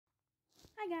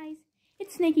Hi guys,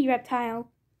 it's Snaky Reptile,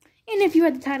 and if you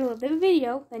read the title of the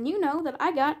video, then you know that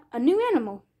I got a new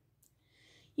animal.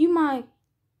 You might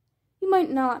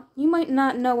not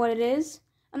know what it is.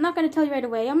 I'm not going to tell you right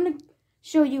away. I'm going to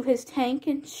show you his tank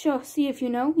and see if you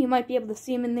know. You might be able to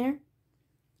see him in there.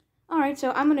 Alright,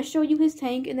 so I'm going to show you his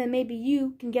tank, and then maybe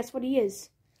you can guess what he is.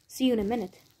 See you in a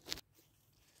minute.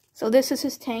 So this is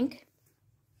his tank.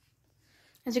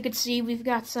 As you can see, we've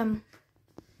got some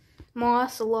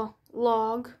moss, a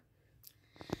log,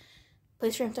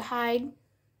 place for him to hide,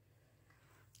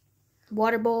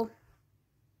 water bowl.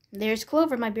 There's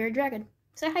Clover, my bearded dragon.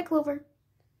 Say hi, Clover.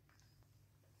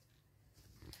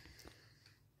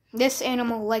 This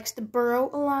animal likes to burrow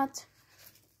a lot.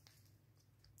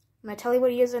 I'm going to tell you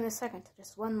what he is in a second.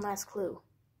 Just one last clue.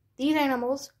 These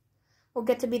animals will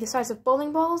get to be the size of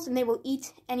bowling balls, and they will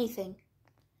eat anything.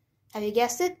 Have you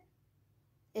guessed it?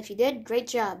 If you did, great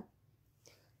job.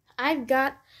 I've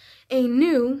got a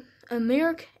new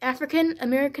African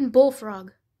American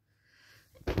bullfrog.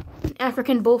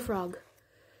 African bullfrog.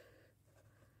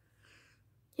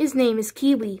 His name is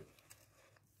Kiwi.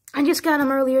 I just got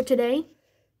him earlier today,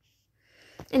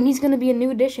 and he's going to be a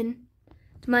new addition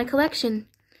to my collection.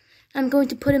 I'm going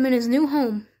to put him in his new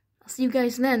home. I'll see you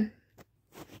guys then.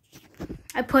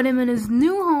 I put him in his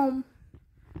new home.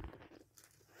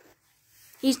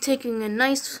 He's taking a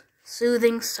nice,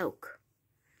 soothing soak.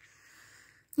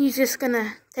 He's just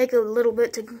gonna take a little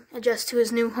bit to adjust to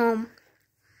his new home.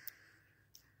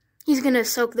 He's gonna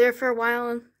soak there for a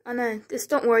while. Just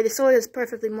don't worry, the soil is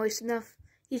perfectly moist enough.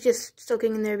 He's just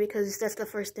soaking in there because that's the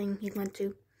first thing he went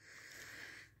to.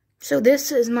 So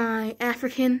this is my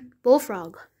African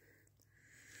bullfrog.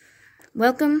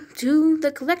 Welcome to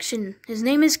the collection. His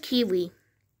name is Kiwi.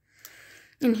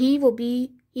 And he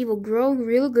will grow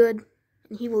real good,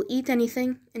 and he will eat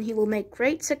anything, and he will make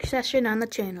great succession on the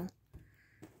channel.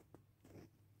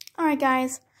 Alright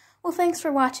guys, well thanks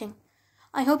for watching.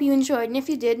 I hope you enjoyed, and if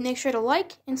you did, make sure to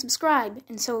like and subscribe.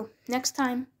 And so next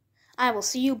time, I will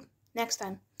see you next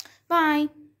time. Bye!